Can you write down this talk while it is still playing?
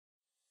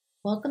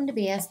Welcome to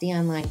BSD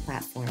Online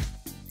Platform.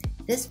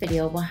 This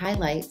video will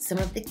highlight some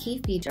of the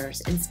key features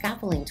and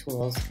scaffolding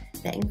tools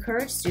that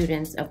encourage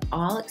students of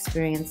all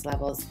experience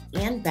levels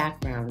and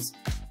backgrounds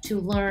to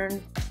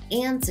learn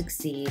and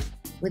succeed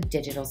with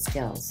digital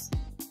skills.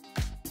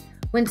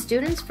 When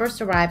students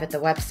first arrive at the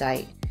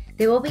website,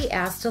 they will be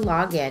asked to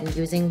log in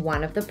using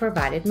one of the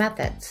provided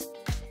methods: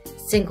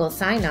 single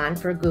sign-on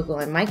for Google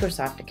and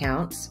Microsoft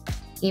accounts,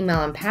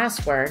 email and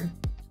password,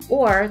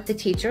 or the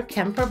teacher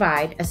can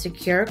provide a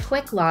secure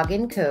quick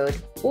login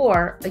code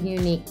or a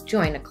unique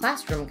join a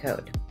classroom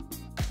code.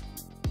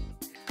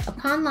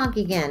 Upon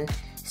logging in,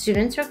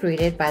 students are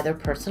greeted by their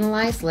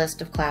personalized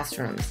list of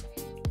classrooms,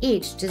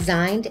 each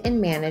designed and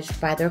managed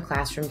by their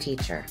classroom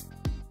teacher.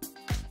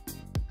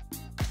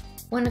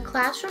 When a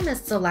classroom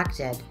is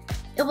selected,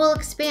 it will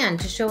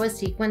expand to show a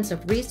sequence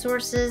of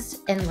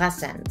resources and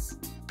lessons.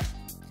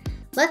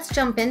 Let's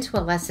jump into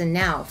a lesson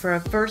now for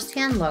a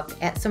first-hand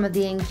look at some of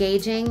the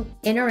engaging,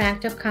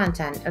 interactive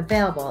content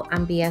available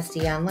on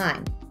BSD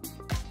Online.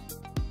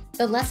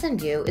 The lesson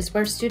view is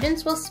where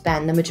students will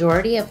spend the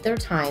majority of their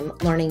time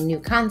learning new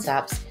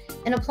concepts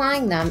and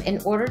applying them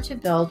in order to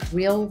build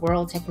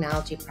real-world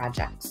technology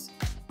projects.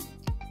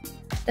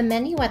 The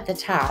menu at the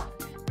top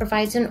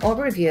provides an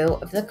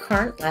overview of the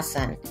current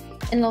lesson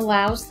and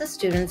allows the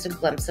students a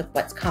glimpse of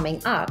what's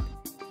coming up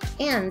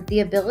and the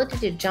ability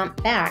to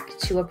jump back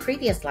to a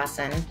previous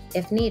lesson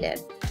if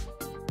needed.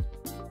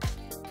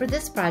 For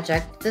this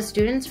project, the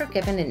students are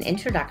given an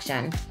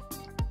introduction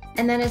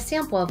and then a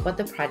sample of what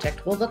the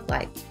project will look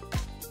like.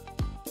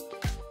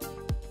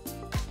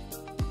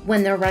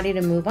 When they're ready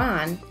to move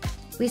on,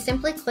 we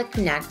simply click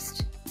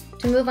Next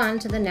to move on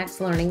to the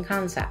next learning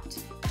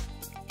concept.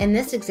 In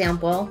this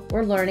example,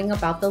 we're learning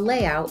about the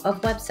layout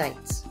of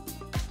websites.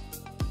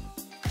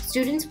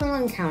 Students will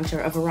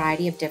encounter a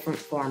variety of different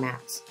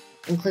formats,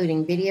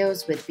 including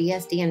videos with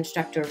BSD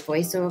instructor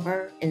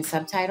voiceover and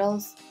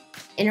subtitles,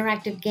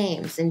 interactive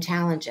games and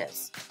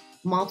challenges,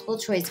 multiple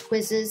choice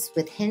quizzes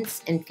with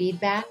hints and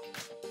feedback,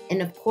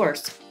 and of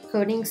course,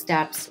 coding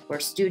steps where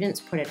students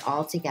put it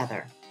all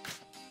together.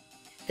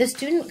 The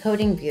student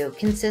coding view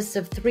consists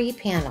of 3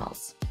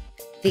 panels: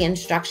 the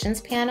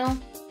instructions panel,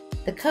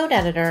 the code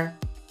editor,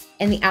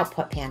 and the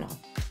output panel.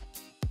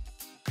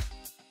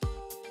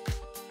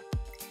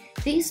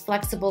 These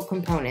flexible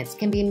components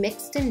can be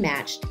mixed and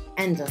matched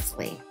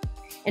endlessly,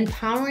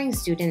 empowering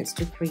students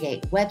to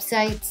create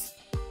websites,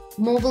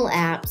 mobile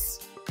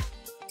apps,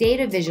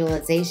 data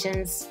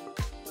visualizations,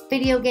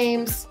 video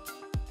games,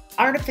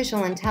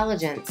 artificial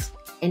intelligence,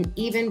 and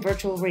even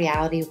virtual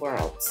reality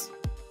worlds.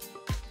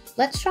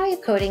 Let's try a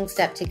coding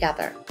step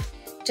together.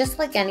 Just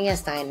like any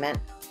assignment,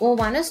 we'll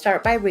want to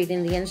start by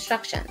reading the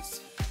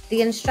instructions.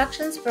 The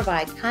instructions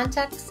provide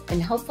context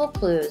and helpful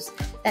clues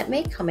that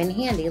may come in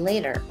handy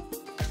later.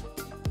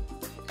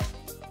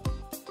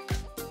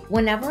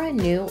 Whenever a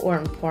new or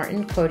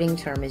important coding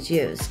term is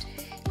used,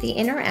 the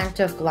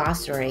interactive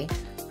glossary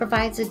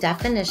provides a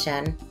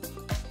definition,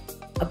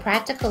 a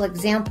practical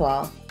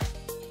example,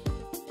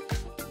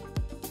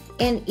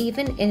 and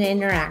even an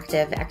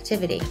interactive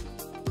activity.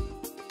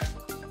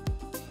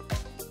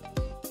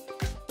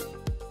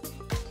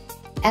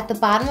 At the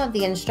bottom of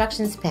the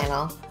instructions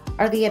panel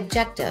are the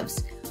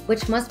objectives,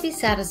 which must be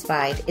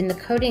satisfied in the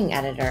coding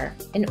editor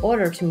in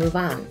order to move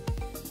on.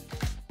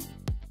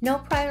 No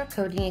prior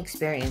coding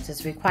experience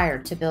is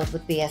required to build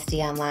with BSD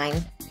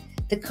Online.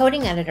 The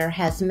coding editor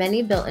has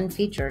many built-in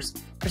features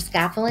for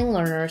scaffolding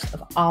learners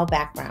of all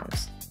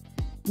backgrounds.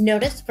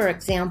 Notice, for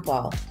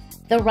example,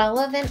 the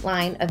relevant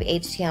line of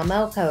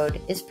HTML code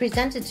is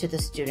presented to the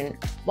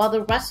student while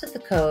the rest of the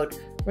code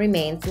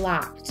remains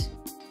locked.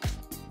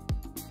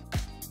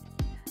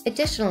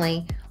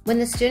 Additionally, when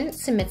the student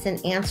submits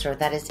an answer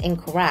that is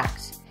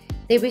incorrect,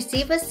 they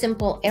receive a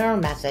simple error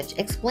message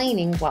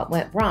explaining what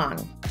went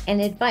wrong and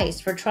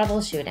advice for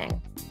troubleshooting.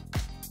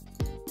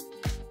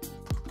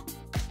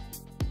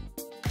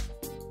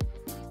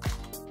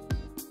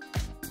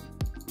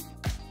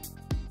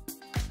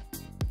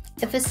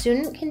 If a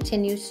student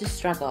continues to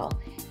struggle,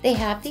 they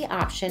have the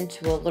option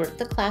to alert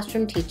the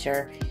classroom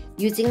teacher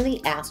using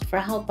the Ask for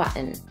Help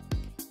button.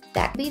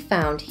 That can be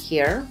found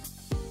here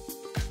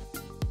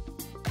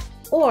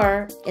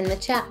or in the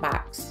chat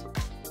box.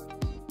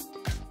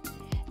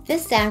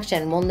 This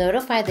action will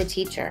notify the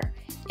teacher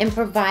and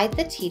provide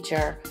the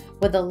teacher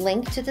with a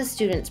link to the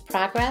student's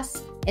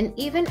progress and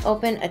even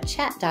open a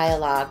chat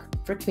dialog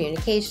for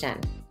communication.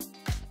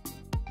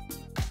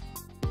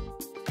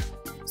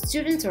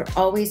 Students are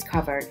always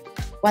covered,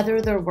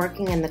 whether they're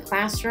working in the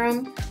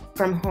classroom,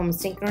 from home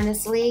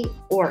synchronously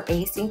or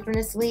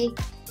asynchronously,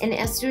 and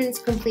as students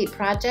complete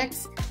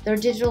projects, their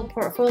digital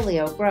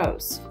portfolio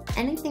grows.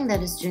 Anything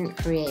that a student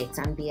creates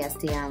on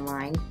BSD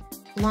Online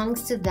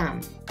belongs to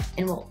them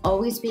and will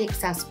always be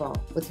accessible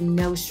with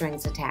no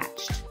strings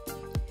attached.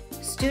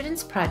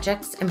 Students'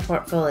 projects and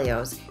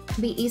portfolios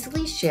can be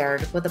easily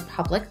shared with a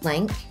public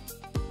link,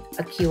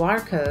 a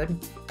QR code,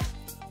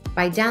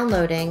 by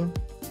downloading,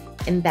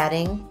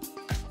 embedding,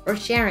 or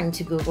sharing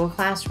to Google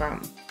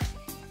Classroom.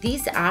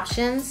 These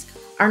options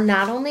are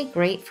not only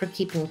great for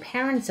keeping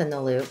parents in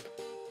the loop,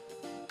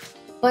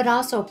 but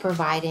also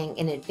providing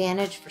an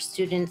advantage for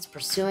students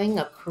pursuing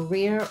a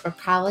career or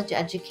college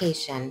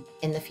education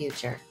in the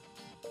future.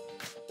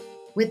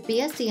 With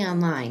BSD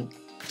Online,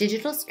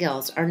 digital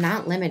skills are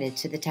not limited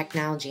to the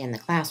technology in the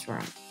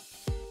classroom.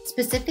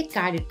 Specific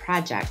guided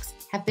projects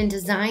have been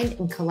designed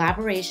in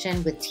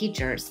collaboration with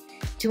teachers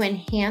to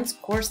enhance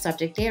core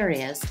subject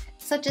areas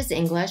such as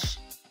English,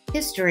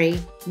 history,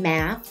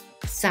 math,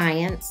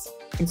 science,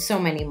 and so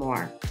many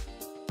more.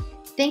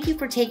 Thank you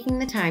for taking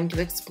the time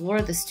to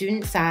explore the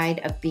student side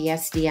of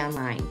BSD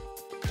Online,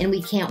 and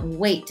we can't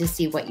wait to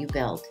see what you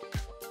build.